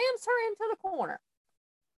slams her into the corner.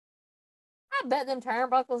 I bet them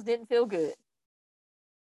turnbuckles didn't feel good.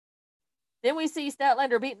 Then we see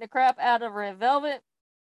Statlander beating the crap out of Red Velvet.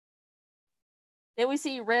 Then we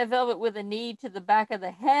see Red Velvet with a knee to the back of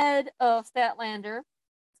the head of Statlander.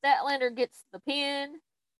 Statlander gets the pin.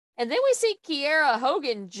 And then we see Kiera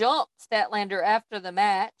Hogan jump Statlander after the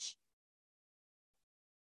match.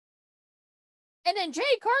 And then Jay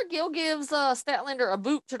Cargill gives Statlander a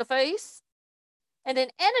boot to the face. And then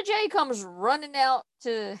Anna Jay comes running out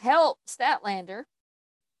to help Statlander.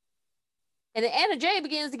 And then Anna Jay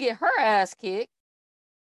begins to get her ass kicked.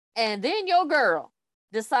 And then your girl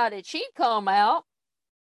decided she'd come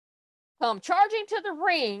charging to the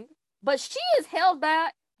ring, but she is held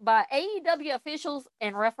back by AEW officials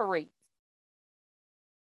and referees.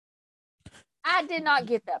 I did not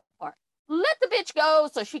get that part. Let the bitch go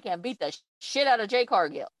so she can beat the shit out of Jay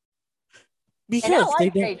Cargill. Because and I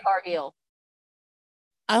like Jay Cargill.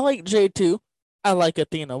 I like Jade too. I like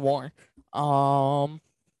Athena more. But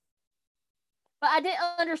I didn't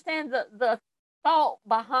understand the thought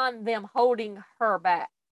behind them holding her back.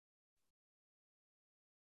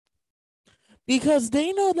 Because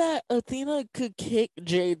they know that Athena could kick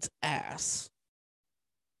Jade's ass.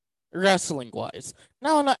 Wrestling wise.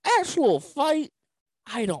 Now in an actual fight,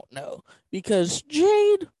 I don't know. Because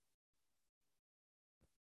Jade's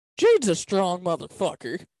a strong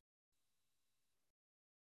motherfucker.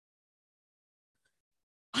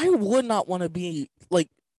 I would not want to be like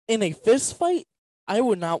in a fist fight. I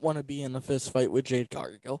would not want to be in a fist fight with Jade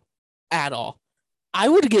Cargill at all. I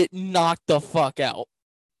would get knocked the fuck out.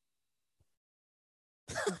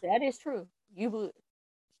 That is true. You would.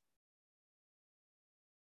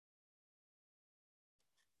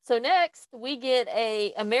 So next we get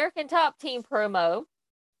a American Top Team promo.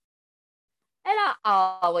 And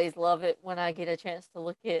I always love it when I get a chance to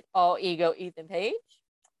look at All Ego Ethan Page.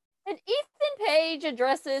 And Ethan Page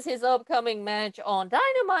addresses his upcoming match on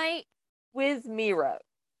Dynamite with Miro.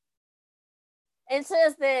 And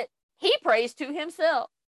says that he prays to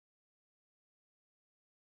himself,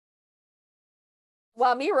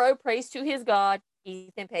 while Miro prays to his God.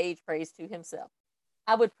 Ethan Page prays to himself.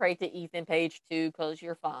 I would pray to Ethan Page too, because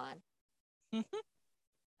you're fine.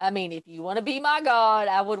 I mean, if you want to be my God,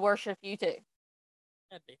 I would worship you too.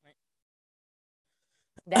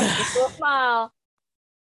 That's just a smile.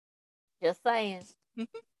 Just saying.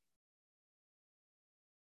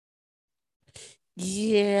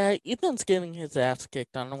 Yeah, Ethan's getting his ass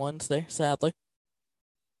kicked on Wednesday, sadly.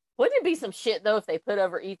 Wouldn't it be some shit, though, if they put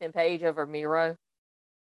over Ethan Page over Miro?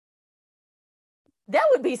 That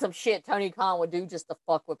would be some shit Tony Khan would do just to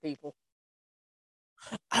fuck with people.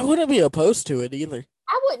 I wouldn't be opposed to it either.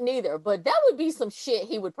 I wouldn't either, but that would be some shit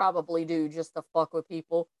he would probably do just to fuck with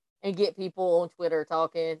people and get people on Twitter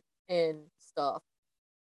talking and stuff.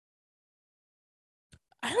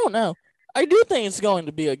 I don't know. I do think it's going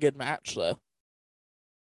to be a good match, though.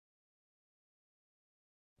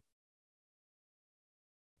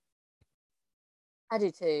 I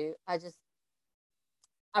do too. I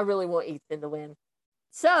really want Ethan to win.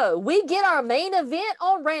 So we get our main event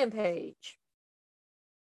on Rampage.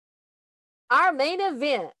 Our main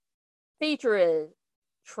event featuring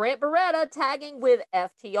Trent Beretta tagging with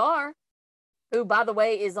FTR, who, by the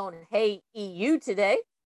way, is on Hey EU today.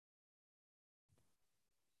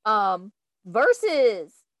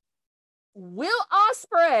 Versus Will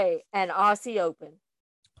Ospreay and Aussie Open,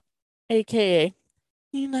 AKA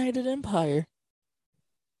United Empire.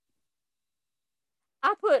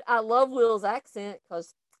 I love Will's accent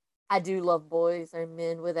because I do love boys and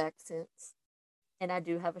men with accents. And I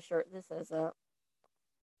do have a shirt that says that.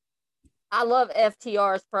 I love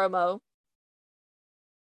FTR's promo.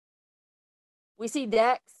 We see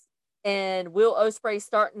Dax and Will Ospreay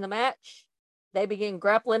starting the match. They begin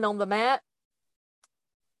grappling on the mat.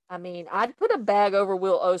 I mean, I'd put a bag over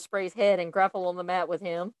Will Ospreay's head and grapple on the mat with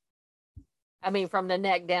him. I mean, from the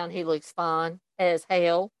neck down, he looks fine as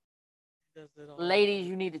hell. Ladies,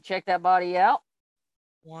 you need to check that body out.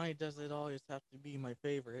 Why does it always have to be my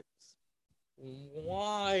favorites?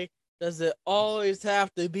 Why does it always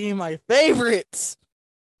have to be my favorites?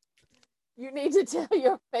 You need to tell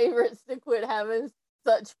your favorites to quit having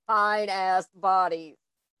such fine ass bodies.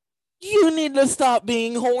 You need to stop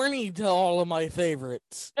being horny to all of my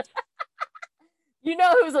favorites. You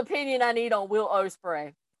know whose opinion I need on Will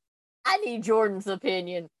Ospreay? I need Jordan's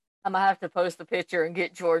opinion. I'm going to have to post a picture and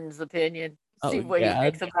get Jordan's opinion. See what he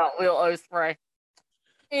thinks about Will Ospreay.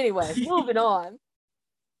 Anyway, moving on.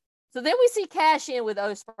 So then we see Cash in with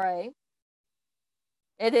Ospreay.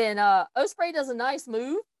 And then Ospreay does a nice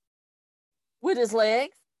move with his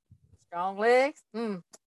legs. Strong legs.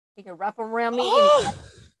 He can wrap them around me.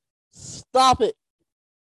 Stop it.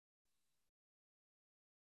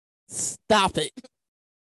 Stop it.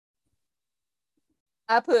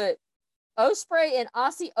 I put Ospreay and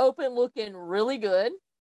Aussie Open looking really good.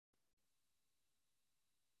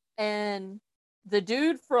 And the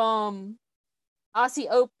dude from Aussie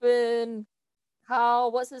Open,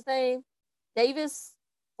 Kyle, what's his name? Davis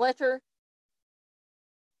Fletcher?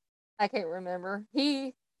 I can't remember.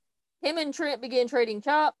 Him and Trent begin trading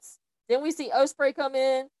chops. Then we see Ospreay come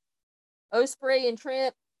in. Ospreay and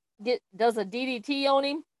Trent does a DDT on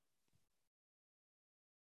him.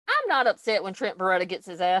 I'm not upset when Trent Beretta gets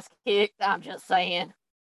his ass kicked. I'm just saying.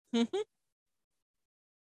 Then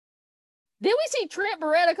we see Trent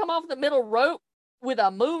Beretta come off the middle rope with a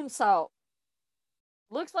moonsault.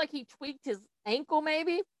 Looks like he tweaked his ankle,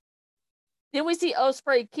 maybe. Then we see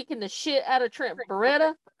Ospreay kicking the shit out of Trent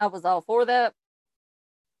Beretta. I was all for that.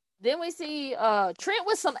 Then we see Trent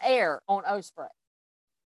with some air on Ospreay.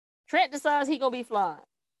 Trent decides he's going to be flying.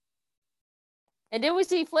 And then we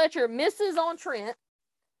see Fletcher misses on Trent.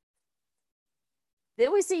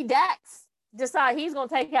 Then we see Dax decide he's going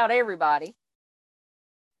to take out everybody.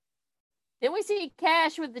 Then we see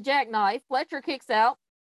Cash with the jackknife. Fletcher kicks out.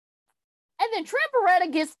 And then Trent Beretta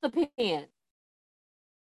gets the pin.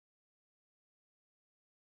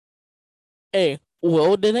 Hey,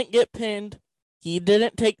 Will didn't get pinned. He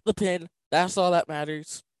didn't take the pin. That's all that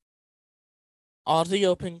matters. Aussie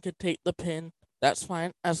Open could take the pin. That's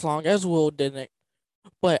fine, as long as Will didn't.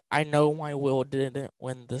 But I know why Will didn't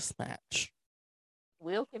win this match.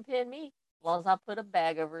 Will can pin me as long as I put a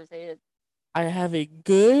bag over his head. I have a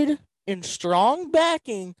good and strong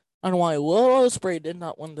backing on why Will Ospreay did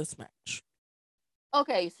not win this match.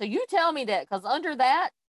 Okay, so you tell me that, because under that,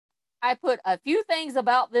 I put a few things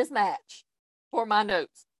about this match for my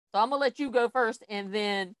notes. So I'm going to let you go first, and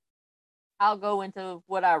then I'll go into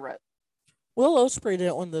what I wrote. Will Ospreay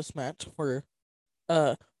didn't win this match for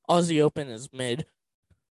Aussie Open is mid.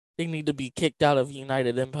 They need to be kicked out of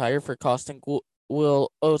United Empire for costing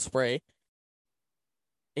Will Ospreay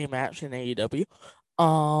a match in AEW.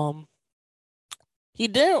 He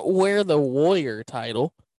didn't wear the Warrior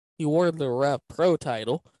title. He wore the Rev Pro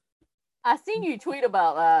title. I seen you tweet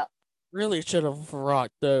about that. Really should have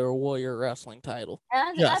rocked the Warrior Wrestling title.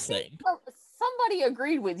 And I think somebody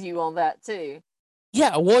agreed with you on that too.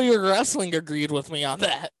 Yeah, Warrior Wrestling agreed with me on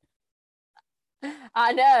that.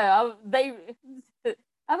 I know.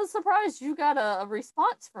 I was surprised you got a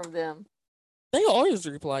response from them. They always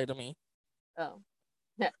reply to me. Oh.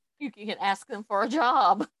 You can ask them for a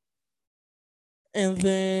job. And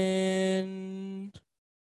then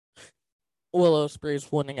Will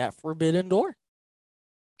Ospreay's winning at Forbidden Door.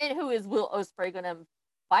 And who is Will Ospreay going to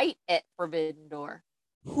fight at Forbidden Door?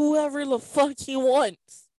 Whoever the fuck he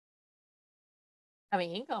wants. I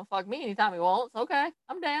mean, he can come fuck me anytime he wants. Okay,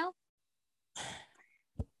 I'm down.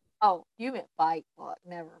 Oh, you meant fight. Fuck,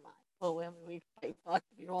 never mind. Well, I mean, we can fight fuck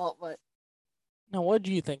if you want, but... Now, what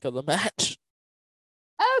do you think of the match?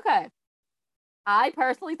 Okay. I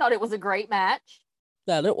personally thought it was a great match.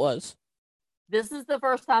 That it was. This is the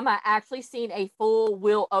first time I actually seen a full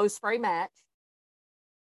Will Ospreay match.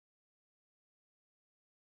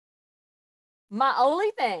 My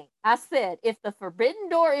only thing, I said, if the Forbidden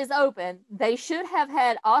Door is open, they should have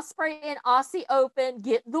had Ospreay and Aussie Open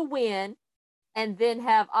get the win, and then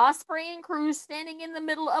have Ospreay and Cruz standing in the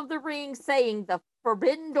middle of the ring saying the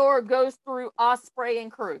Forbidden Door goes through Ospreay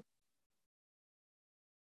and Cruz.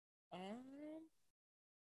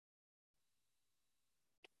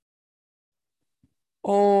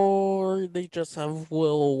 Or they just have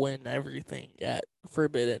Will win everything at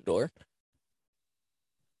Forbidden Door.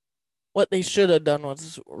 What they should have done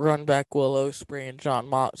was run back Will Ospreay and Jon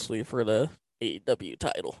Moxley for the AEW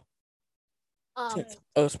title. Since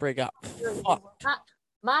Ospreay got fucked.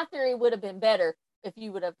 My theory would have been better if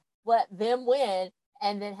you would have let them win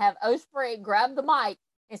and then have Ospreay grab the mic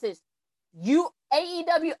and says, "You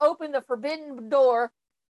AEW open the Forbidden Door.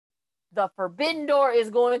 The Forbidden Door is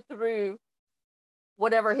going through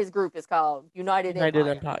whatever his group is called, United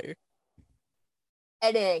Empire.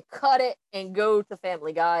 And then cut it and go to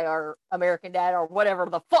Family Guy or American Dad or whatever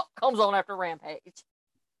the fuck comes on after Rampage."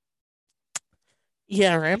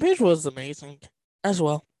 Yeah, Rampage was amazing as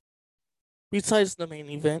well. Besides the main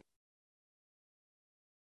event.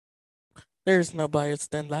 There's no bias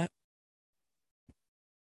in that.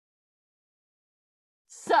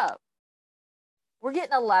 So, we're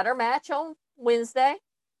getting a ladder match on Wednesday.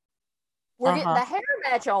 We're getting the hair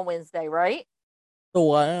match on Wednesday, right? The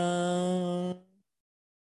what?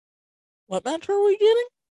 What match are we getting?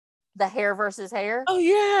 The hair versus hair. Oh,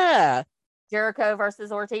 yeah. Jericho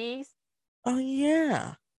versus Ortiz. Oh,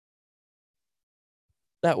 yeah.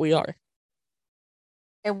 That we are.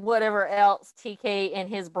 And whatever else TK and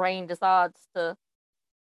his brain decides to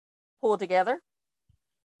pull together.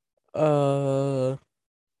 I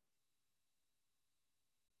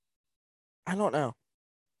don't know.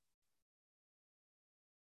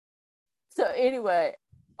 So anyway,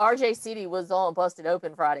 RJ City was on Busted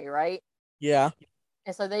Open Friday, right? Yeah.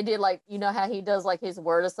 And so they did, like, you know how he does like his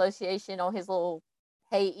word association on his little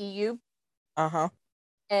Hey EU? Uh-huh.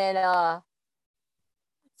 And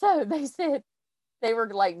so they said they were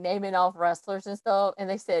like naming off wrestlers and stuff, and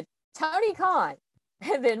they said Tony Khan.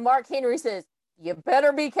 And then Mark Henry says, "You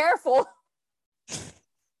better be careful."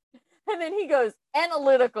 And then he goes,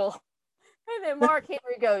 "Analytical." And then Mark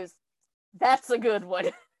Henry goes, "That's a good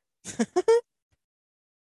one."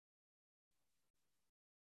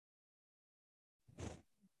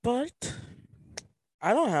 But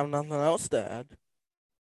I don't have nothing else to add.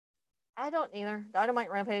 I don't either.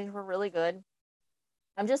 Dynamite Rampage were really good.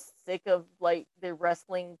 I'm just sick of like the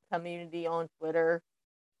wrestling community on Twitter.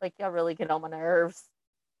 Like, y'all really get on my nerves.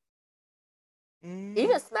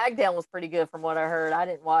 Even SmackDown was pretty good from what I heard. I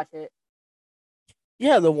didn't watch it.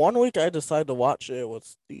 Yeah, the one week I decided to watch it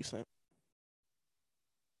was decent.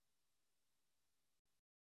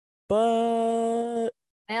 But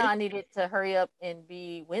Now I need it to hurry up and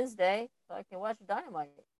be Wednesday so I can watch Dynamite.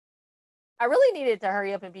 I really need it to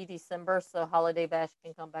hurry up and be December so Holiday Bash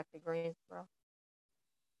can come back to Greensboro.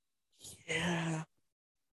 yeah.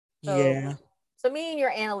 So, Yeah. so me and your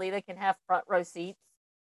Annalita can have front row seats,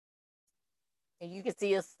 and you can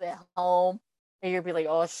see us at home, and you'll be like,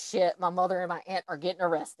 "Oh shit, my mother and my aunt are getting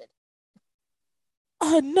arrested."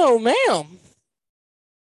 No, ma'am.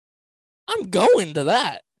 I'm going to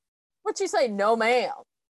that. What you say? No, ma'am.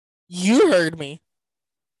 You heard me.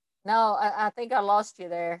 No, I think I lost you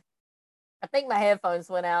there. I think my headphones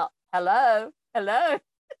went out. Hello, hello. If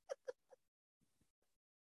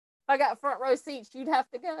I got front row seats, you'd have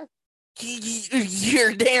to go.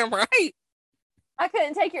 You're damn right. I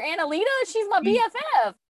couldn't take your Annalita. She's my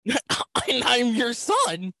BFF. And I'm your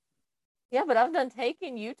son. Yeah, but I've done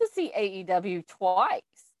taking you to see AEW twice.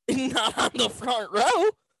 Not on the front row.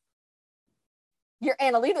 Your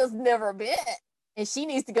Annalita's never been, and she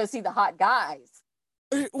needs to go see the hot guys.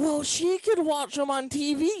 Well, she could watch them on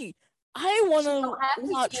TV. I want don't have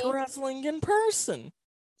to watch TV. wrestling in person.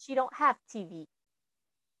 She don't have TV.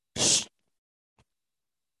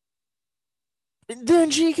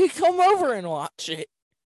 Then she could come over and watch it.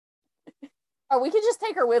 Or we could just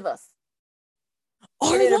take her with us.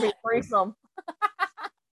 Or And it'll be that. threesome.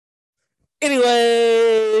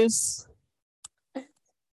 Anyways.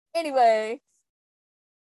 Anyway,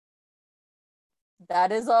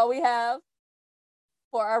 that is all we have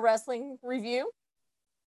for our wrestling review.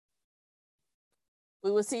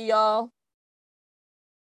 We will see y'all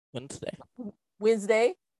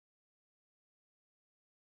Wednesday.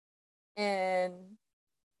 And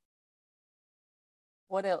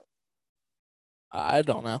what else? I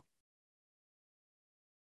don't know.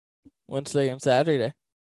 Wednesday and Saturday.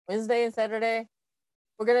 Wednesday and Saturday.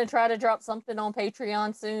 We're going to try to drop something on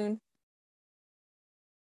Patreon soon.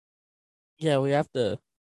 Yeah, we have to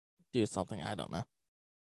do something. I don't know.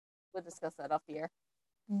 We'll discuss that off the air.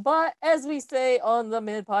 But as we say on the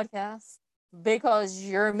Mid Podcast, because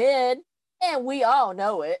you're mid and we all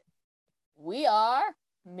know it, we are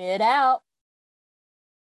mid out.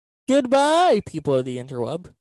 Goodbye, people of the interweb.